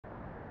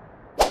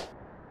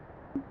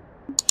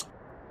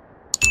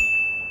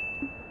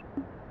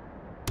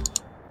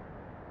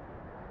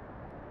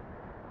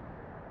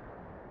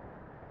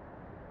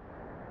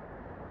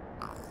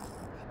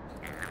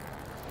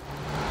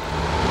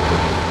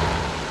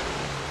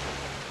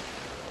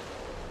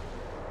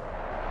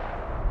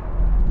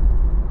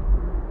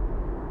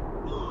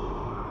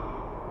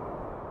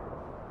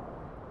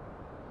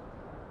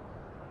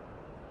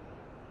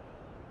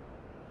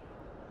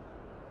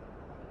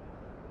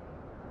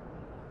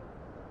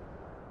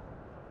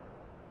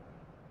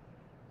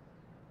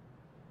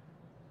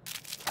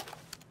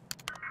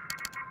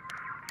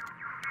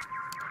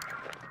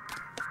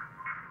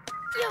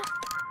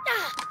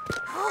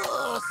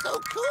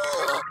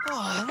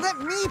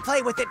Let me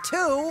play with it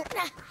too!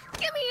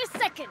 Give me a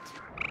second!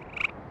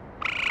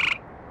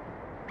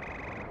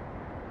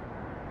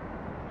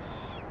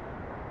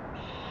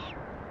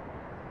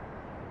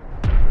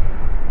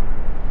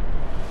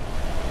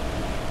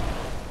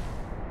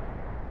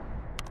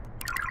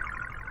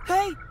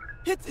 Hey!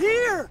 It's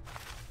here!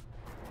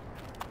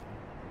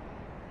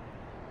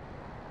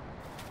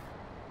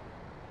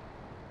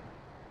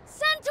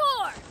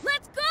 Centaur!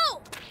 Let's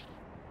go!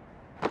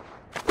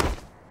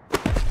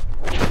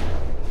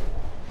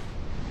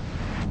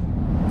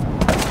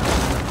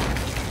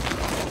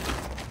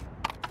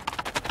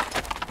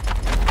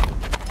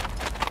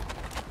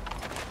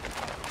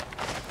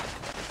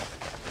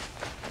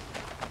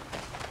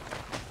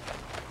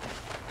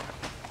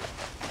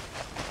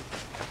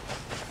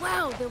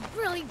 Wow, they're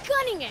really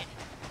gunning it!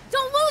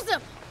 Don't lose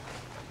them!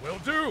 Will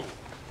do!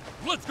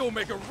 Let's go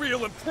make a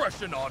real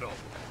impression on him!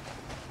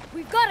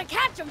 We've got to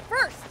catch them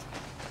first!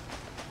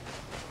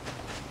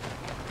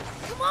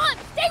 Come on,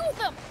 stay with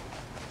them!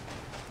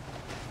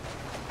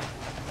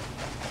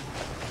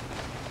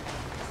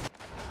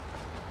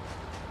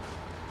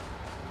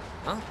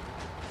 Huh?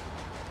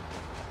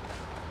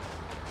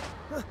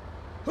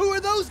 Who are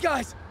those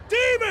guys?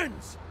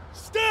 Demons!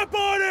 Step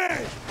on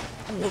it!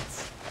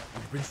 Whoops!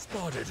 We've been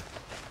spotted.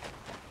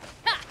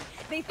 Ha!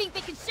 They think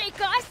they can shake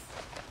us?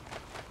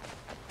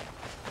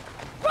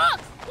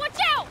 Frogs! Watch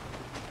out!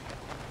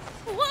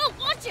 Whoa,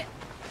 watch it!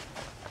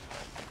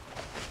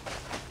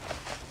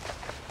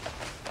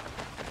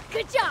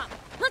 Good job!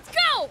 Let's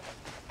go!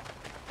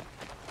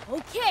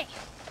 Okay,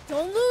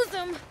 don't lose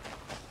them.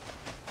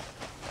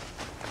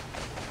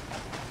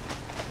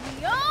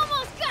 We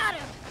almost got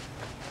him!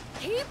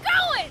 Keep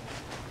going!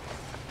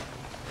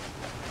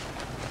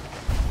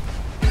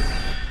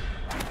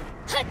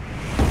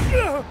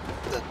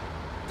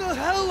 The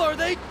hell are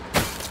they?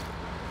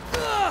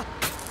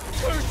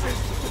 Curses!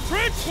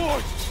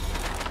 Transport!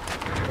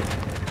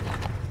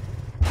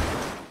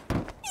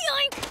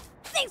 Yoink!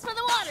 Thanks for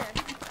the water!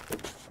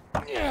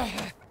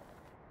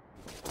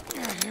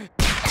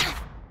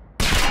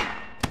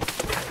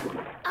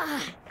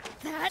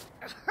 That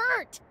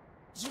hurt!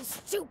 You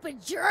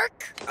stupid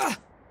jerk!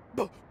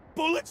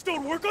 Bullets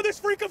don't work on this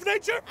freak of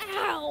nature?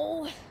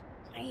 Ow!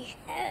 My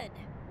head.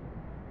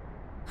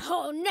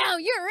 Oh, now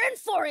you're in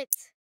for it!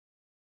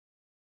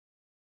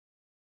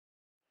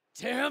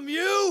 Damn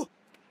you!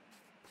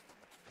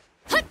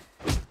 Hut!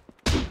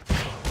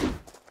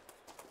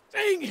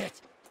 Dang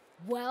it!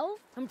 Well,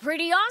 I'm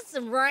pretty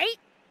awesome, right?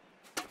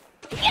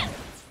 Yeah!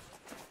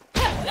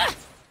 Yeah!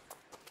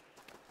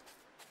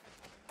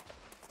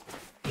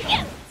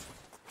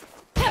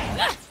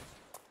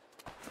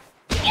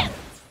 Yeah!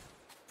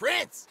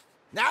 Prince,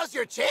 now's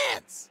your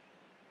chance!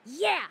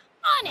 Yeah,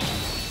 on it!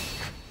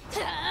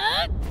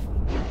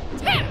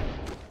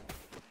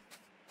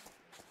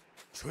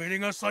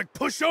 Treating us like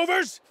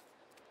pushovers?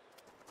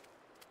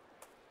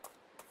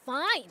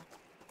 Fine.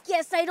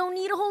 Guess I don't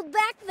need to hold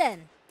back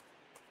then.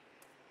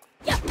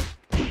 Yeah.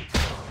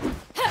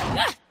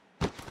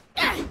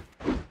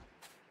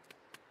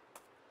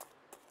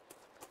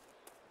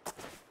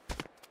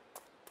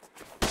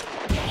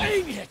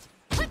 Dang it!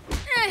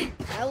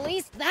 At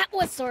least that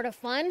was sort of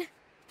fun.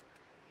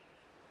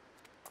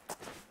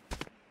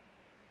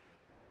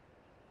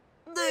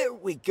 There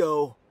we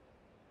go.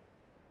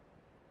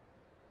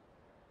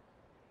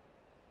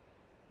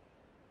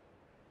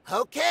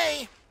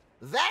 Okay,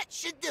 that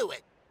should do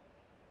it.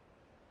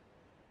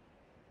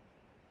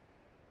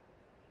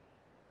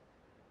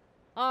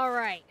 All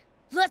right,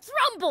 let's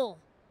rumble!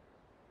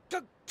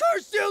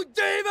 Curse you,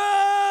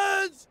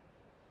 demons!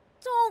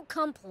 Don't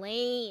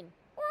complain.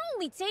 We're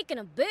only taking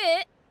a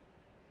bit.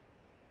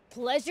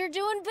 Pleasure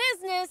doing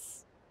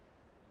business.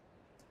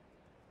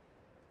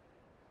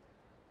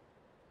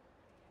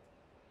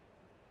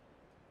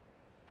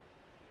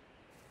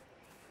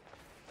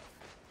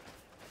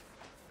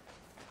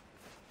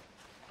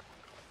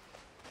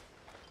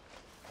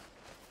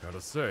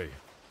 Gotta say,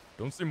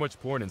 don't see much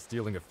point in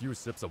stealing a few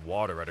sips of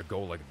water at a go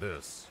like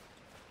this.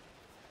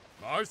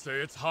 I say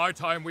it's high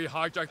time we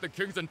hijack the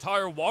king's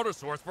entire water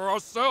source for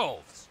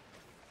ourselves!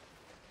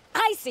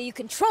 I say you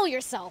control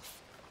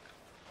yourself.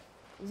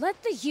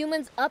 Let the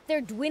humans up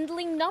their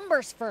dwindling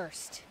numbers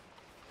first.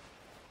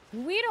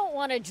 We don't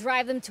want to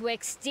drive them to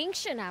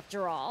extinction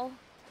after all.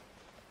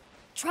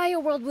 Try a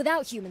world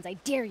without humans, I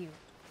dare you.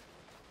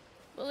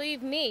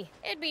 Believe me,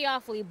 it'd be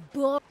awfully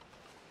boring.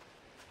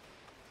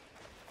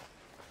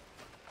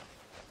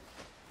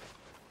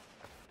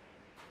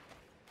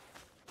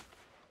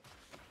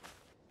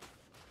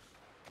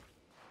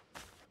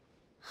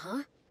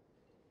 Huh?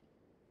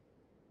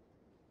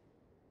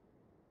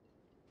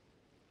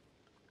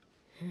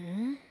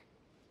 Hmm?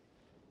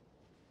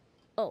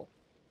 Oh.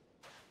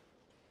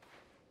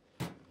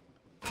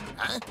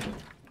 Huh?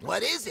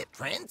 What is it,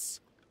 Prince?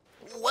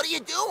 What are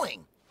you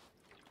doing?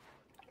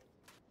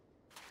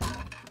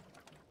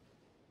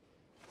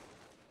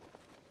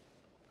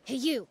 Hey,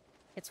 you.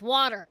 It's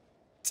water.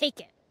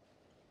 Take it.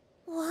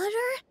 Water?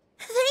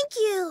 Thank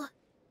you.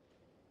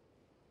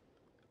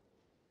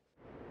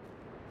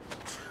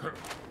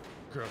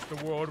 Guess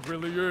the world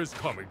really is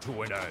coming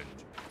to an end.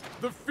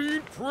 The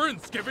Fiend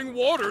Prince giving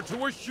water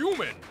to a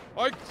human!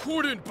 I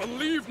couldn't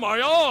believe my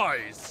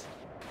eyes!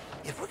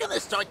 If we're gonna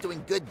start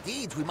doing good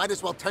deeds, we might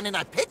as well turn in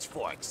our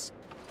pitchforks.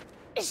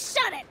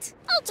 Shut it!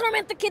 I'll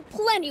torment the kid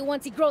plenty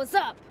once he grows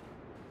up.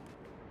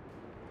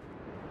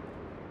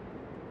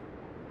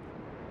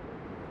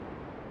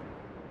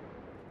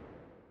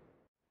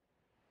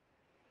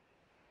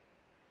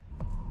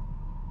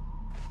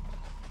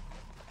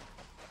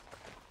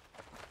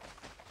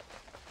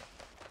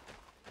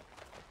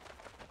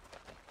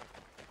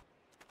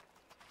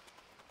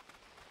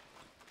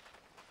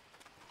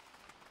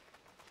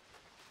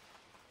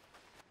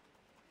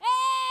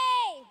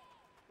 Hey!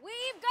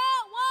 We've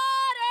got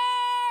water!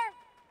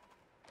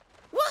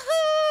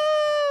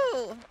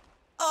 Woohoo!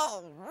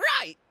 All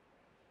right!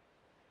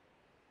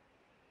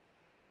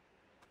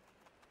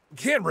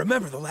 Can't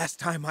remember the last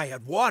time I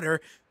had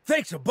water.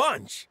 Thanks a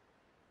bunch.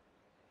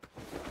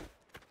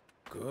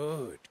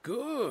 Good,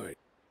 good.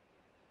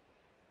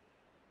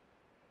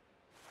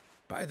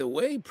 By the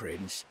way,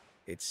 Prince,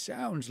 it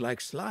sounds like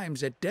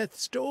Slime's at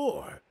death's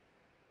door.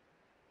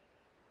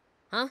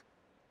 Huh?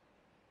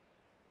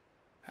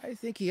 I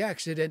think he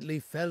accidentally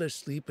fell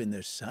asleep in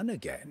the sun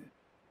again.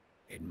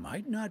 It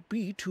might not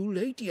be too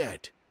late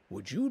yet.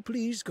 Would you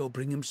please go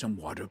bring him some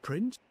water,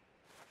 Prince?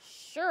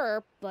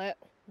 Sure, but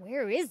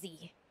where is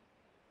he?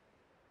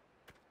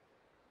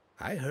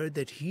 I heard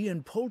that he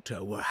and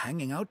Polta were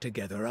hanging out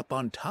together up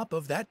on top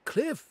of that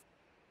cliff.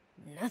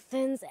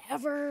 Nothing's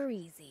ever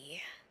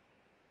easy.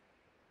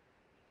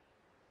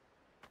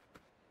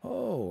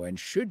 Oh, and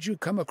should you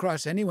come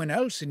across anyone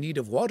else in need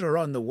of water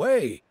on the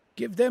way,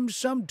 give them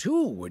some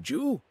too, would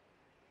you?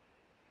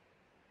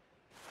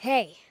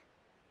 Hey,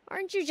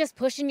 aren't you just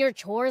pushing your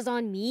chores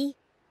on me?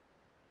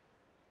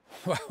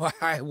 Well,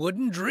 I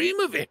wouldn't dream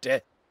of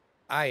it.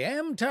 I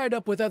am tied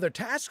up with other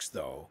tasks,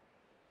 though.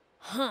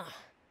 Huh.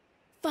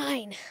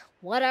 Fine.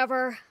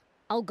 Whatever.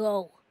 I'll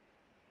go.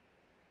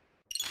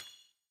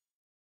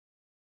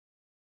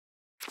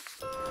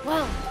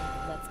 Well,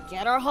 let's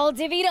get our haul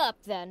divvied up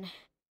then.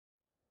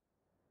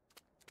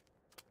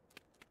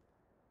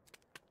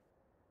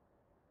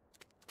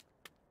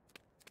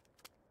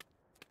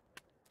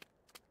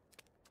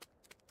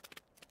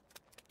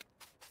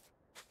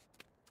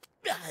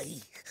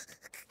 I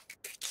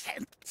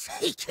can't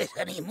take it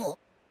anymore.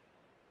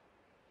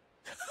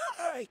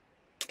 I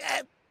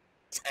can't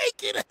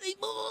take it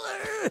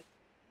anymore.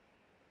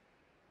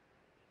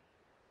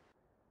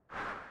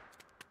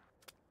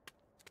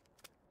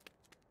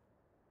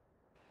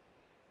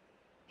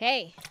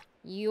 Hey,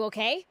 you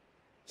okay?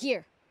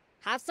 Here,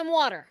 have some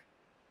water.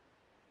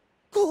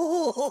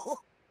 Oh.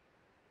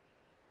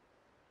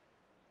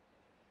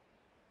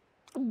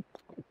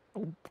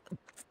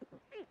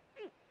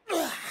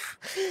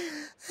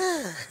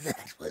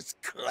 That was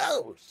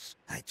close.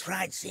 I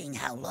tried seeing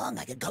how long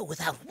I could go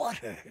without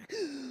water.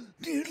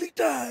 Nearly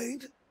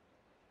died.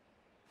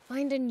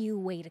 Find a new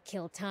way to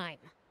kill time.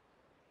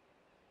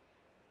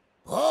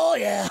 Oh,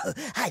 yeah,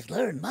 I've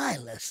learned my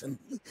lesson.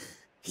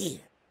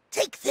 Here,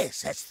 take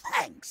this as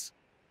thanks.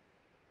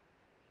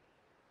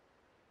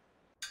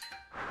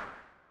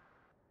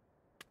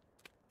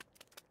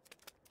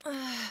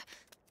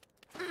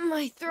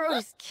 My throat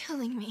is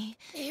killing me.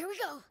 Here we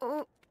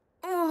go.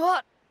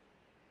 What?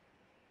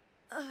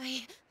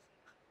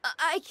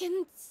 I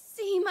can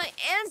see my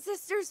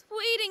ancestors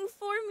waiting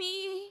for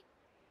me.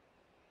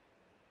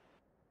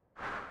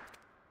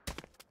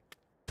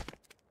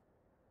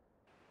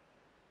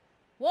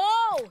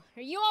 Whoa!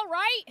 Are you all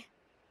right?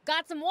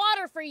 Got some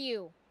water for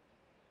you.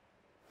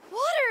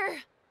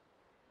 Water!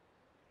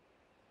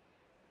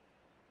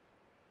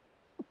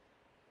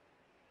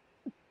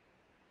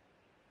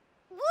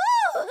 Woo!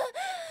 I'm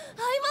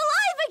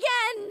alive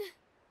again!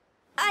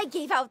 I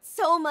gave out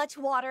so much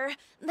water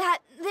that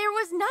there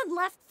was none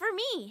left for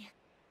me.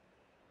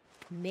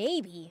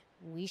 Maybe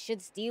we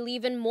should steal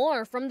even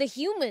more from the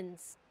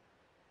humans.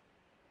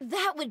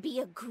 That would be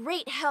a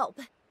great help.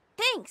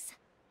 Thanks.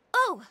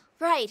 Oh,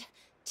 right.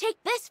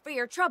 Take this for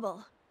your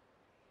trouble.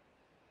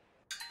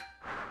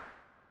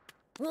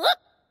 Whoop!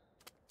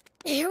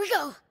 Here we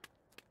go.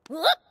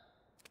 Whoop!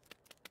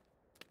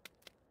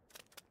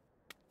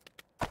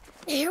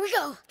 Here we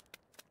go.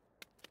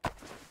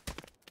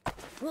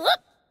 Whoop!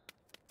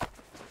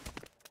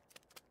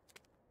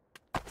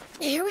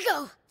 Here we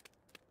go.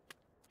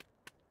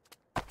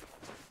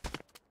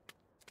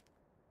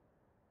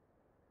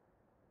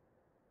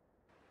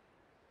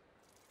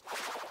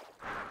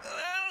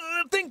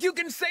 Think you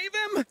can save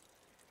him?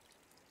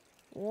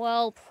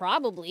 Well,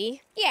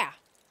 probably. Yeah.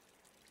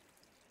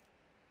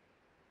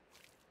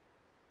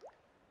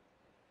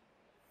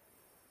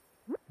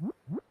 Woo!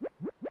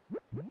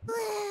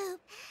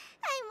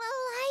 I'm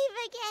alive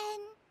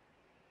again.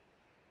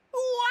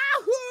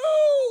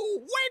 Wahoo!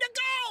 Way to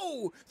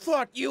go!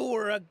 Thought you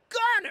were a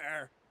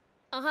gunner.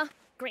 Uh-huh.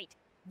 Great.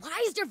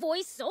 Why is your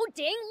voice so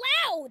dang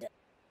loud?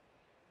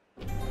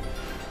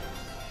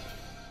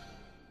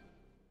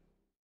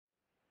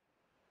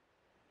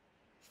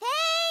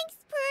 Thanks,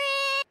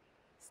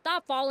 Prince.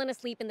 stop falling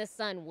asleep in the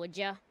sun, would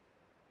ya?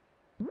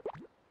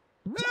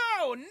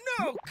 Oh,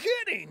 no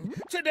kidding!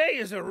 Today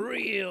is a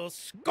real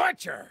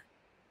scorcher!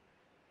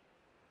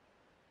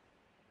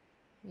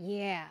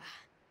 Yeah,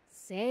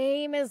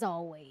 same as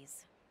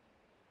always.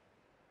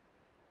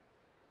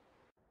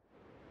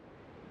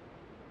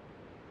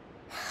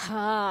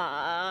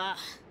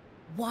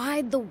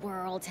 Why'd the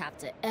world have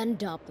to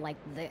end up like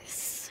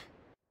this?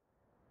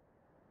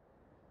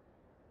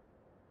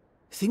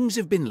 Things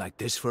have been like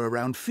this for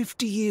around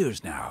 50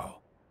 years now.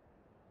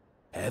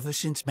 Ever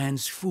since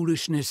man's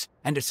foolishness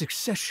and a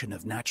succession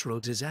of natural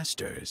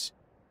disasters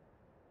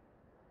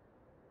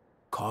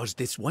caused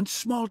this once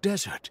small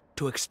desert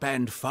to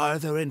expand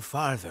farther and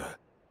farther,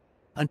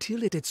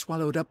 until it had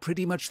swallowed up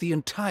pretty much the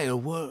entire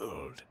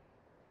world.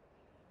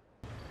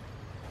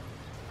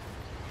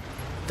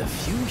 The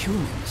few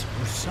humans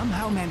who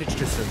somehow managed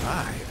to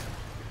survive,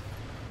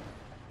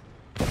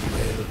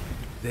 well,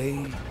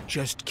 they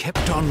just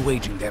kept on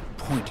waging their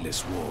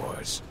pointless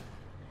wars.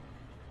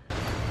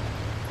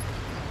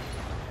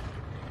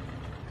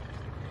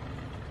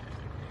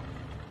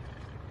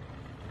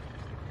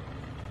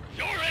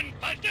 You're in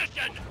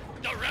position!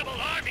 The rebel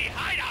army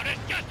hideout is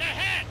just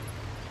ahead!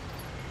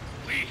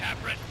 We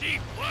have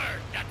received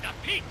word that the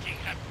Peachy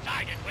have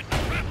sided with the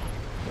rebels.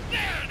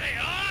 There they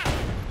are!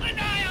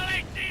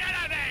 Annihilate the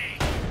enemy!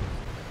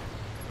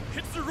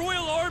 It's the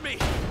Royal Army!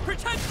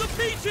 Protect the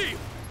Peachy!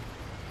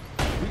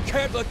 We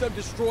can't let them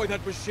destroy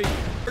that machine!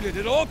 Burn it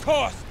at all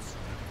costs!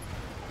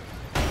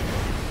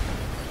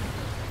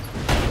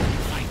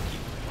 Like you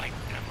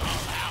wiped them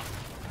all out!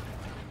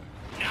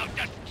 Now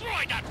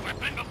destroy that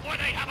weapon before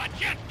they have a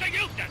chance to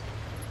use it!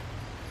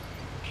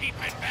 Keep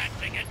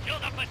advancing until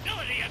the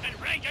facility is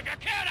in range of your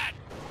cannon!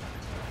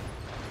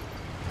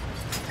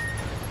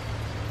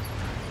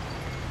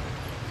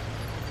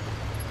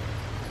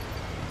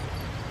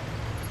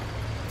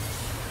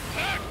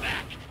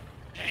 Perfect!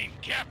 Aim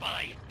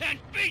carefully, and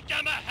beat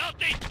them a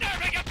healthy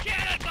serving of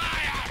cannon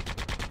fire!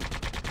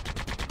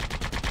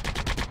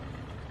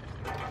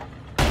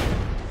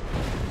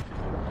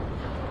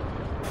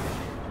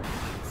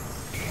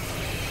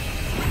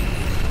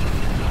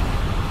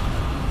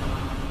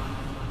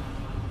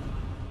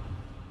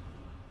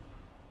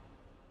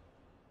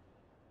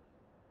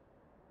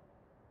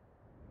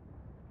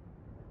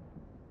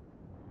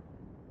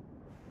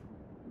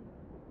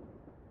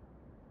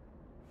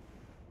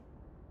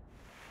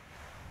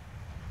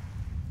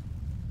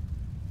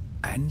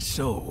 And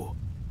so,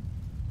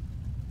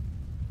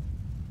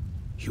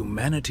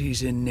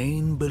 humanity's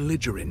inane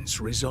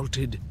belligerence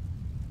resulted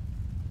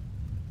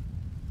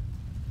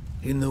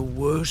in the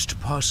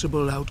worst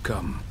possible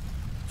outcome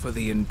for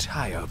the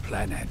entire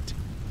planet.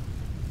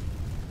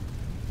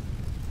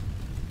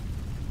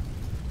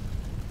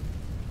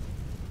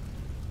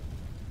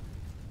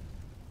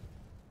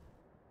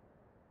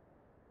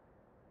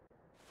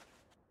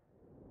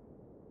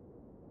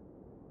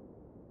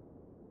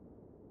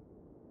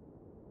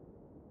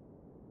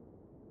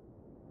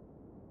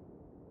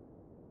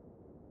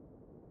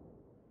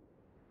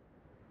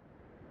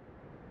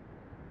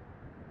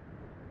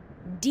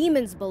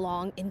 Demons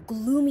belong in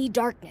gloomy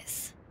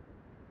darkness.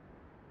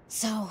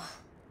 So,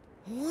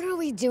 what are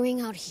we doing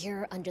out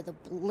here under the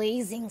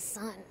blazing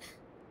sun?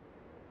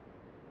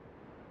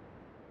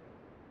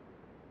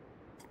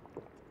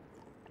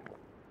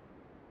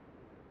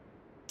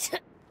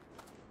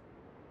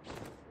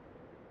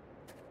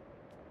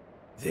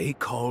 They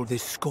call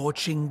this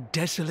scorching,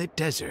 desolate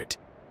desert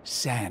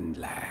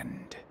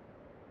SANDLAND.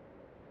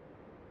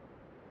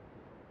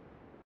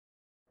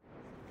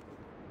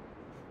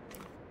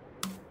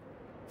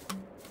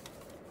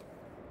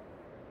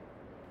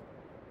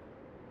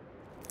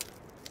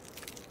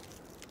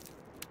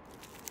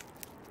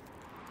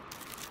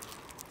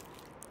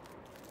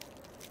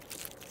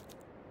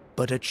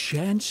 But a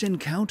chance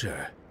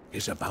encounter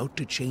is about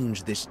to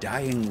change this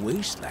dying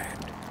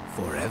wasteland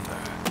forever.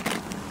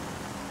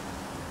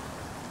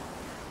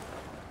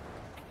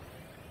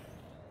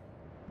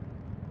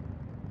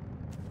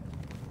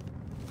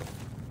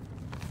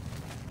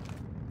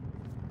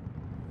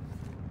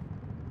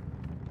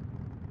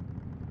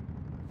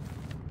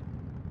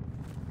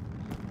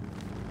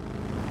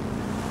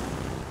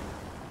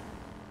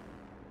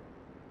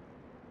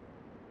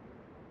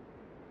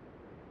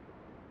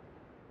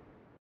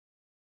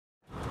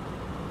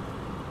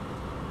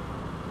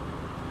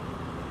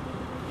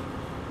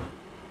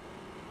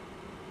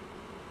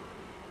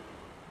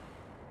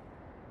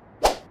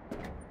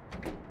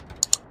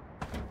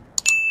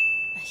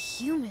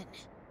 Human.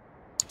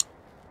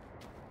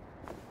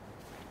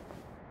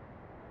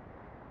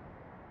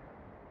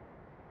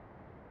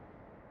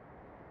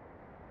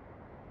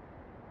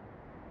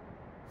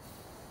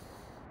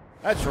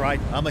 That's right,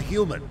 I'm a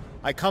human.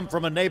 I come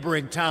from a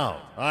neighboring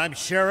town. I'm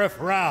Sheriff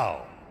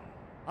Rao.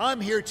 I'm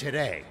here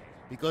today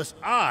because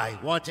I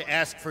want to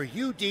ask for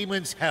you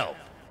demons' help.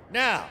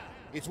 Now,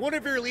 is one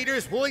of your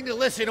leaders willing to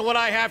listen to what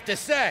I have to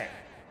say?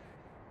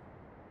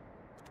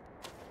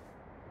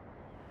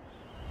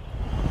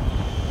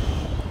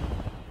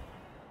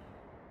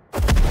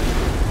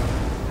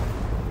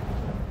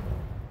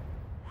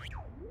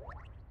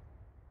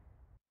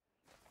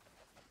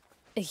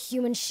 A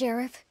human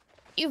sheriff?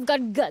 You've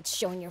got guts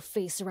showing your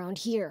face around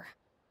here.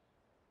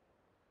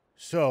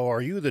 So,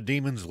 are you the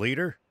demon's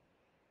leader?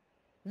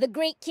 The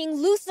great King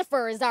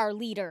Lucifer is our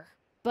leader,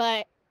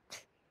 but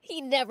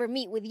he'd never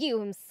meet with you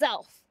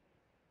himself.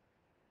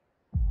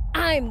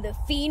 I'm the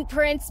Fiend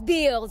Prince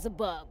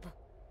Beelzebub.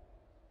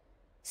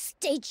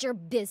 State your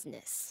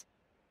business.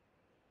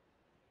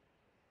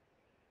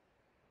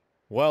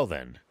 Well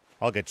then,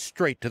 I'll get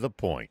straight to the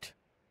point.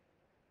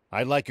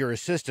 I'd like your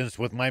assistance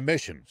with my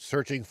mission,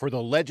 searching for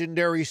the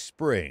legendary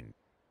spring.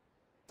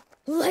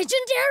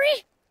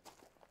 Legendary?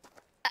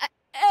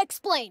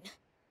 Explain.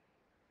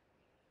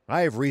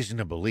 I have reason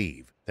to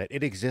believe that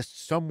it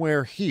exists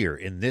somewhere here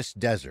in this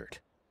desert.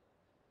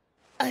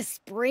 A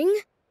spring?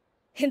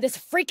 In this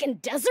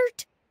freaking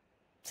desert?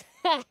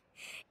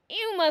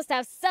 You must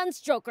have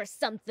sunstroke or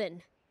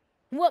something.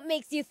 What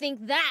makes you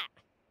think that?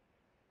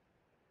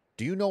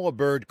 Do you know a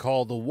bird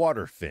called the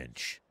water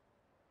finch?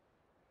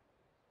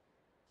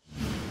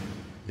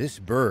 This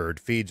bird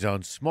feeds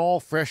on small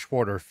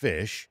freshwater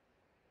fish,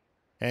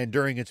 and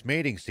during its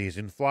mating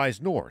season flies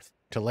north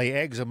to lay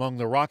eggs among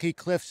the rocky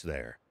cliffs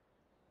there.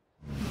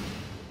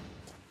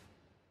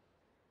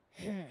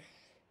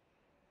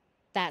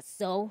 That's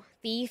so,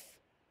 thief?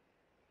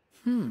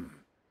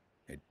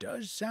 It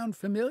does sound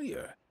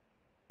familiar.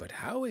 But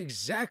how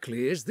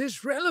exactly is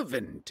this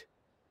relevant?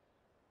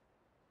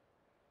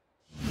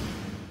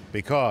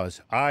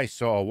 Because I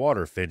saw a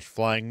water finch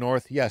flying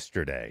north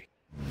yesterday.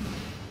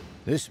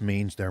 This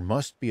means there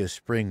must be a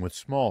spring with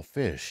small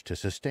fish to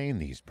sustain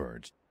these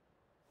birds,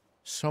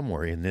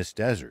 somewhere in this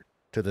desert,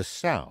 to the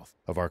south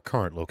of our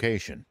current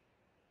location.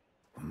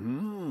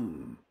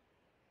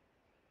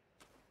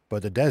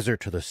 But the desert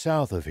to the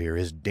south of here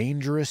is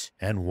dangerous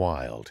and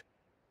wild.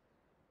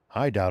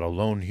 I doubt a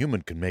lone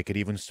human could make it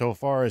even so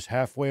far as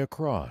halfway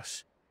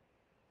across.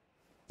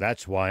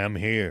 That's why I'm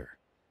here.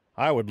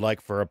 I would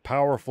like for a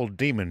powerful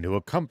demon to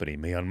accompany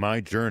me on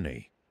my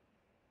journey.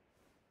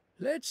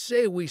 Let's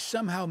say we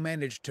somehow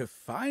manage to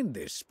find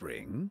this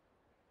spring.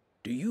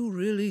 Do you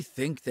really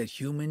think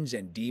that humans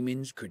and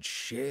demons could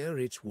share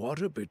its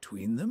water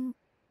between them?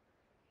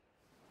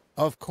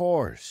 Of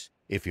course.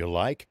 If you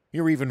like,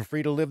 you're even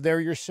free to live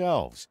there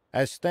yourselves,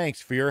 as thanks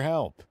for your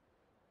help.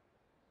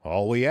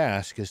 All we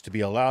ask is to be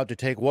allowed to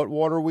take what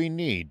water we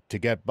need to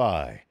get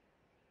by.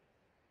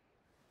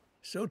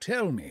 So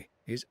tell me,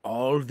 is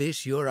all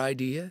this your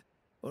idea?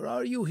 Or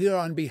are you here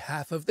on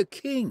behalf of the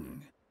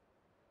king?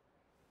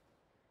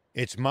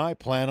 It's my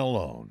plan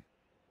alone.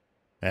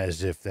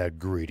 As if that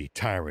greedy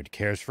tyrant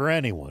cares for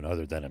anyone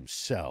other than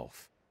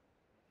himself.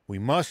 We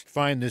must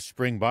find this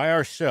spring by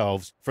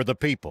ourselves for the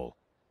people.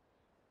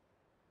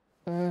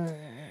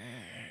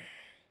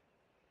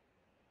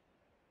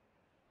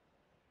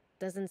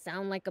 Doesn't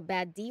sound like a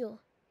bad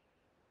deal.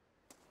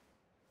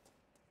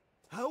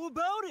 How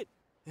about it?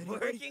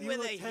 Working with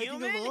a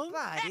human?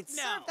 But Heck no.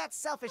 serve that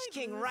selfish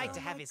king right to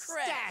have his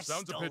stash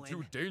Sounds stolen. a bit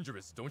too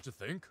dangerous, don't you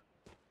think?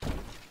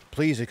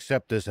 Please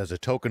accept this as a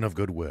token of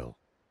goodwill.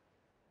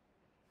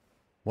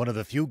 One of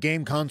the few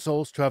game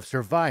consoles to have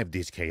survived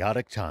these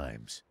chaotic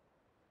times.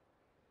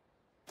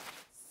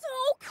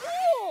 So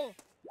cool!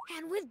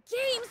 And with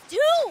games,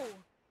 too!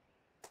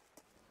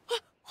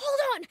 Hold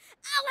on!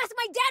 I'll ask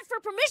my dad for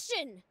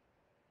permission!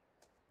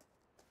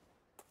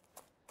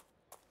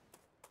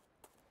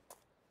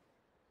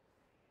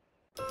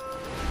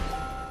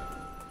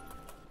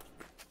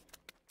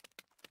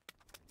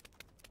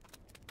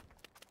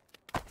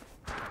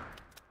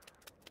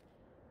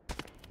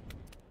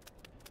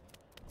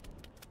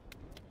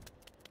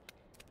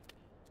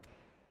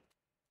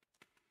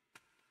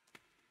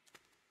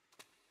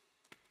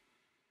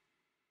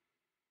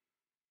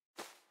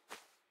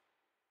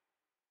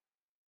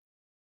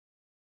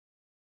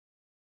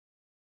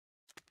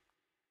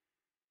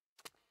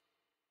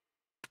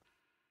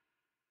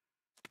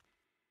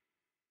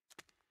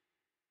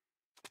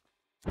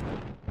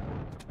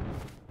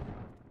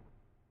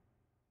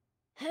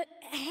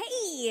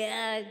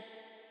 Hey,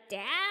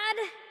 Dad?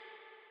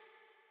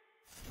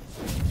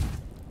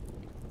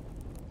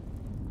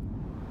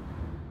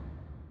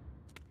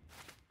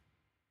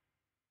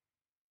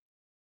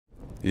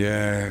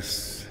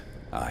 Yes,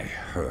 I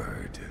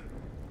heard.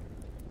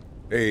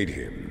 Aid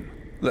him.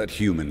 That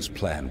human's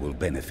plan will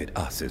benefit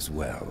us as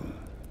well.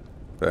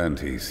 And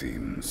he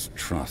seems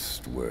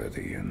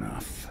trustworthy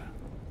enough.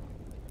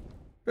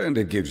 And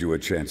it gives you a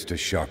chance to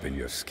sharpen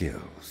your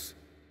skills.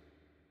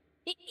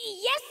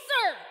 Yes,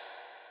 sir!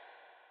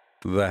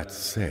 That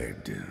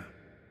said,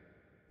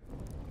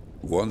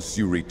 once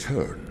you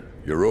return,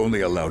 you're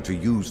only allowed to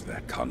use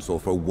that console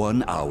for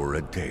 1 hour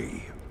a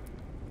day.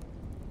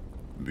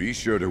 Be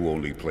sure to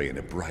only play in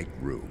a bright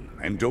room,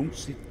 and don't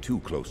sit too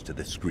close to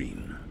the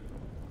screen.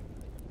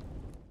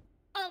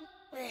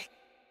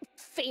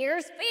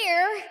 Fair's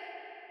fair.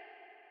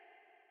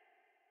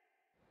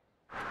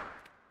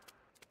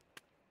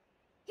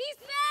 He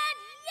said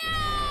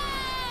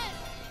yes!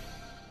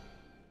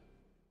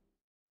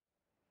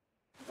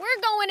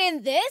 We're going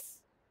in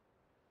this?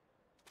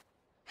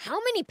 How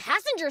many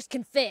passengers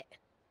can fit?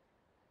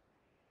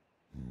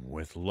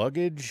 With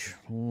luggage,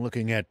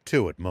 looking at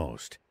 2 at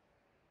most.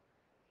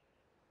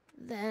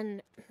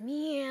 Then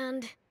me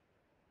and...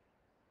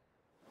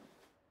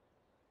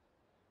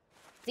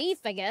 Thief,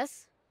 I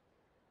guess.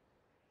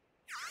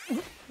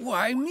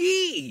 Why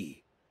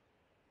me?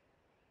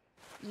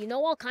 You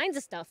know all kinds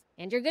of stuff,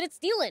 and you're good at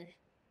stealing.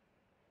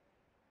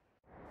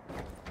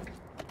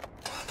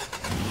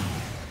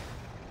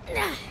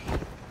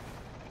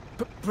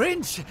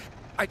 Prince,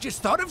 I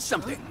just thought of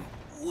something.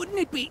 Wouldn't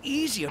it be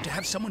easier to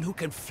have someone who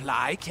can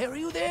fly carry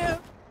you there?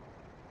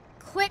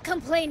 Quit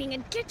complaining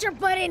and get your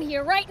butt in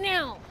here right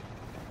now!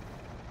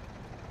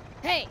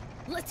 Hey,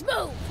 let's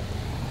move!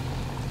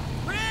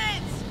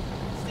 Prince!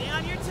 Stay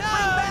on your toes!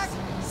 Bring back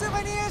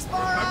souvenirs for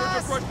Remember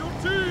us! to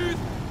brush your teeth!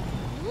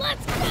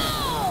 Let's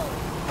go!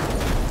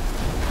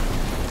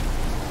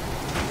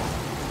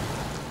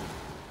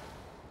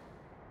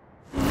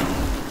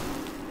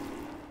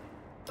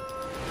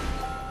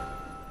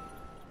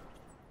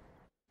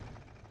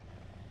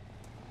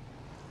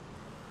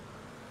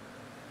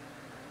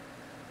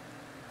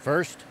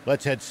 First,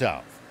 let's head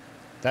south.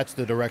 That's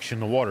the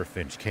direction the water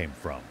finch came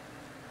from.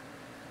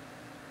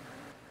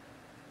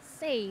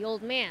 Say,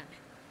 old man,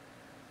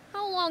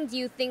 how long do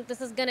you think this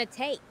is gonna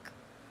take?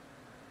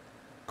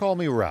 Call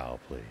me Rao,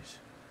 please.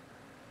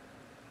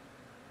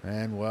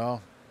 And,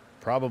 well,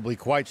 probably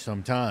quite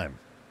some time.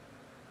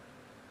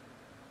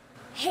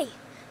 Hey,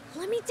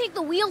 let me take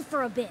the wheel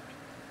for a bit.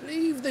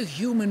 Leave the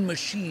human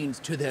machines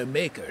to their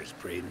makers,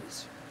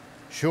 Prince.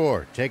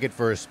 Sure, take it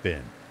for a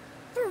spin.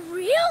 For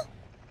real?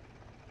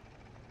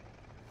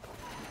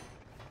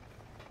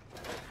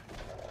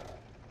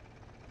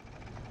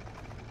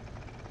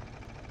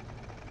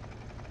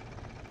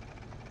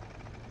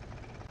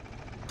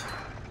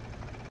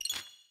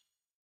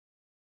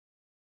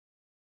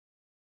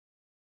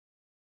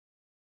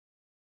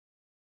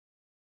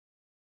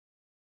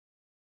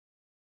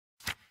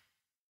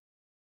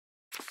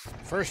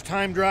 First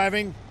time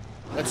driving?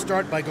 Let's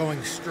start by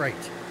going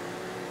straight.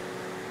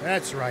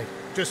 That's right.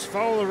 Just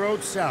follow the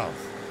road south.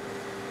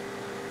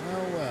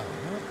 Oh well,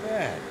 not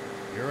bad.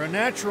 You're a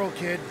natural,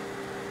 kid.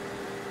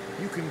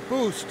 You can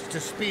boost to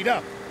speed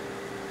up.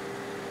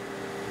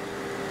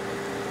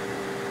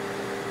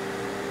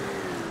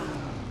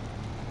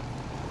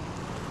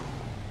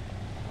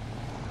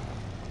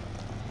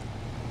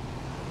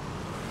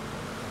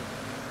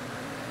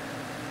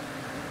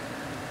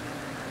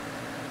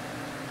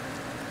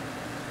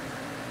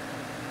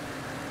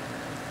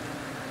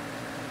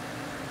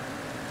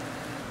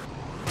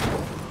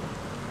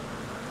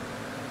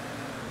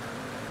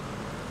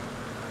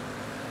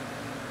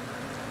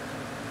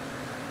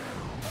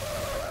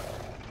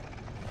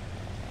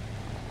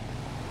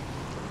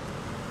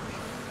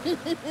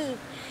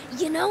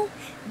 You know,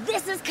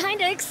 this is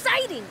kinda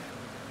exciting!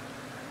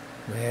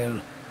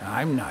 Well,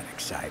 I'm not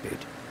excited.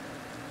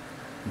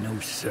 No,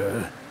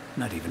 sir.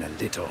 Not even a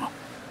little.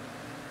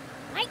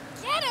 I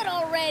get it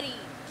already!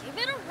 Give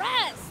it a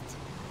rest!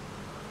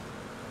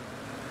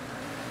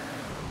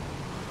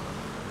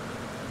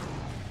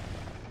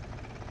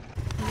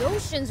 The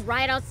ocean's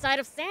right outside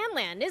of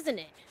Sandland, isn't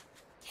it?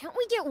 Can't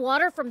we get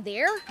water from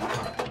there?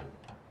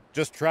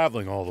 Just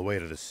traveling all the way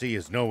to the sea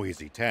is no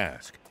easy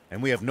task,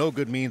 and we have no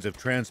good means of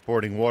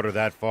transporting water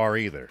that far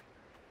either.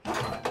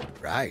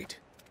 Right.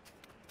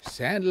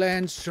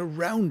 Sandland's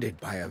surrounded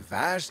by a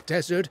vast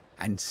desert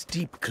and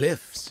steep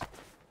cliffs.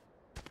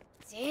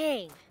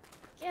 Dang.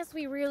 Guess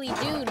we really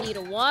do need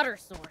a water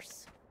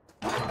source.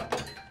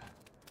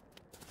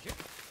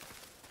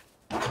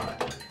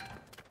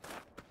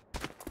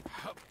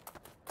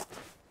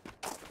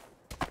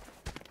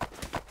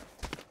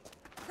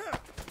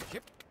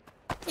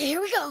 Here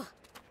we go.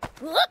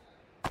 Whoop.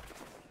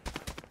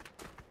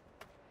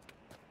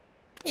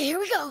 Here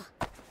we go.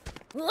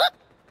 Whoop.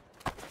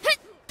 Hit.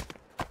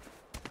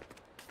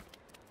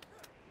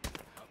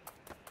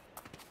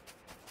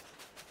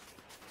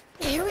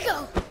 Here we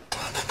go.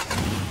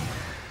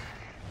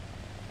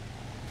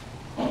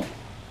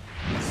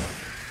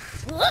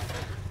 Whoop.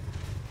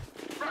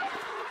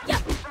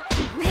 Yep.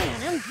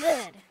 Man, I'm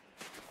good.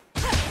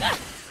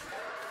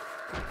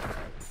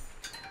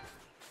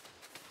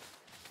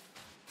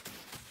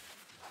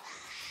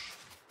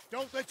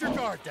 Don't let your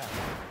guard down.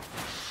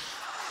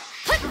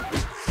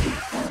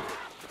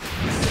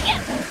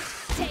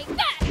 Take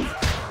that!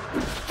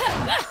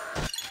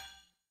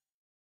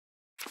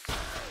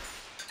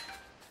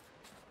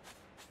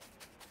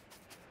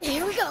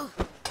 Here we go.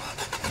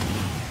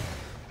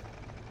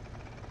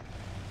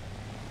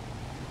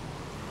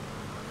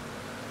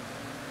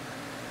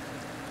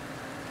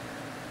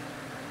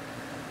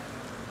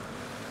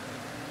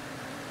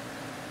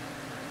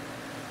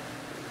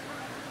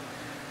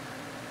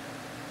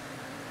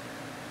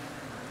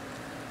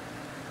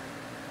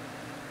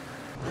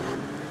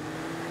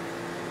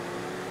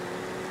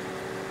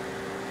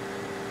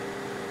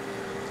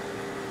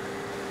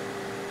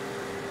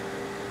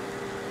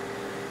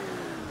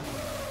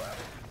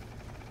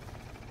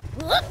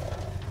 Whoop.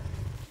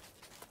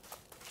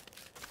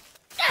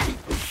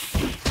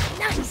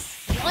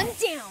 Nice! One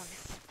down!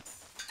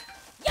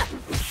 Yup!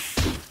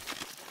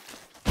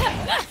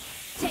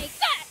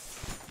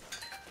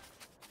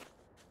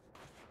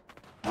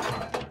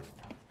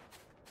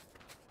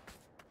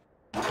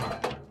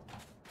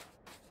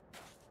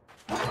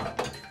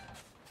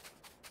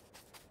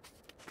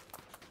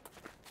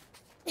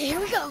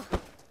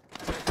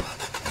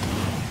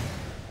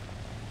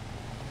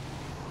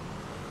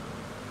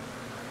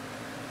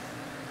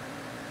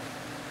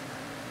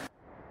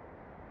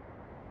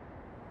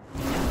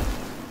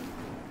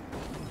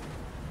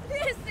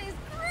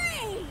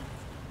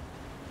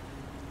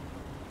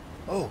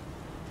 Oh.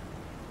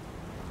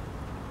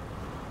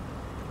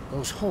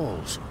 Those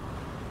holes.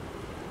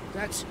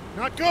 That's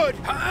not good!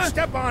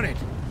 Step on it!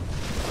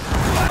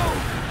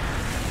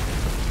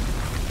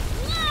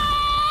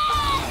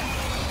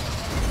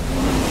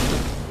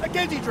 A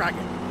Genji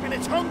dragon! And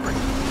it's hungry!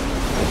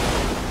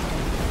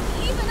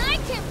 Even I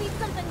can't beat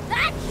something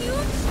that huge!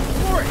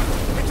 For it!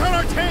 It's on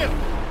our tail!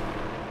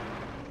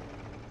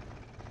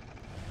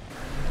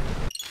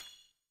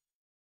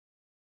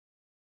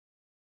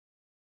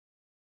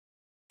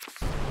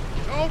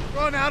 Don't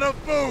run out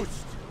of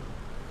boost!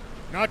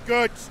 Not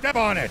good. Step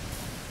on it.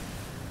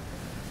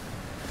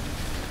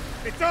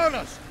 It's on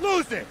us.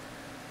 Lose it.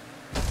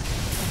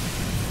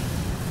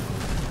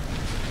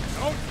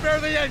 Don't spare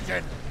the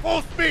engine.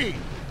 Full speed.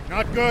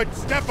 Not good.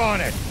 Step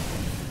on it.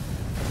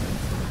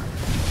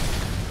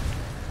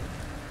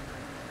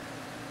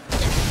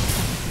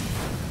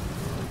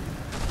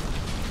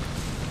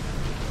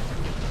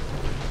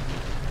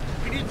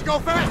 We need to go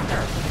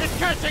faster. It's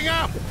catching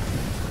up.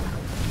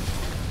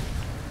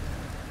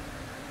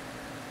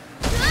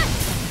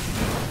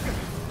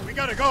 We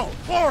gotta go!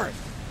 Forward!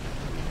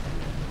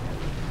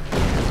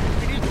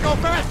 We need to go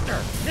faster!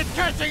 It's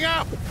catching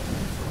up!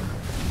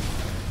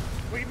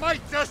 We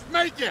might just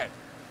make it!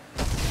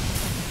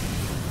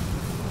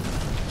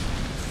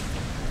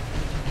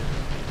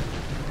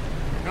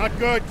 Not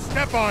good.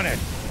 Step on it!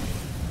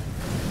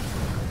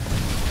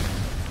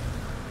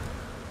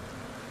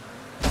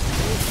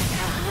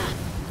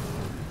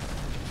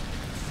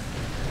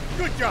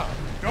 Good job!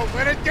 Don't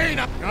let it gain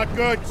up! Not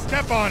good.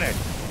 Step on it!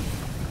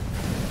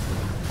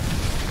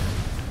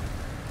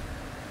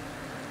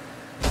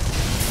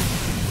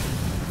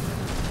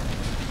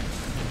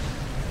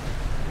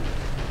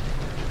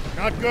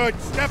 Not good.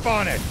 Step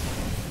on it.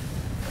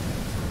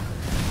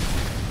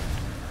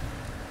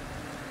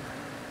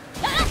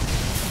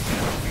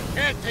 We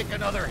can't take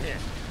another hit.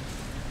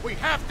 We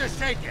have to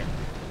shake it.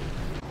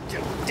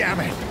 Damn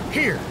it.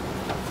 Here.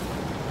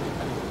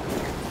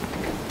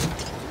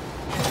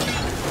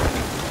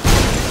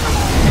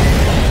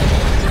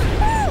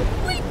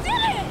 We did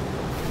it!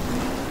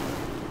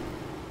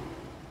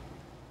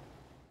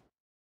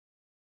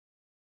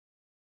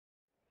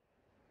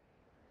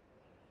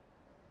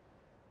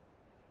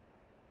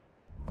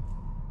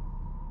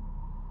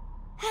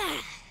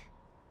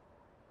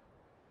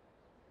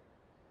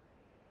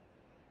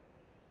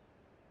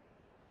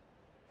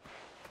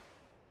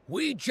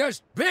 We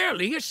just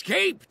barely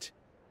escaped!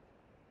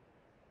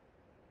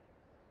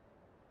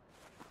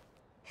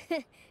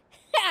 That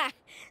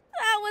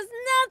was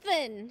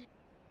nothing!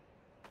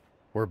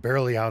 We're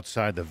barely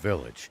outside the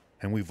village,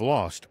 and we've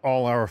lost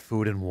all our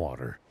food and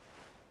water.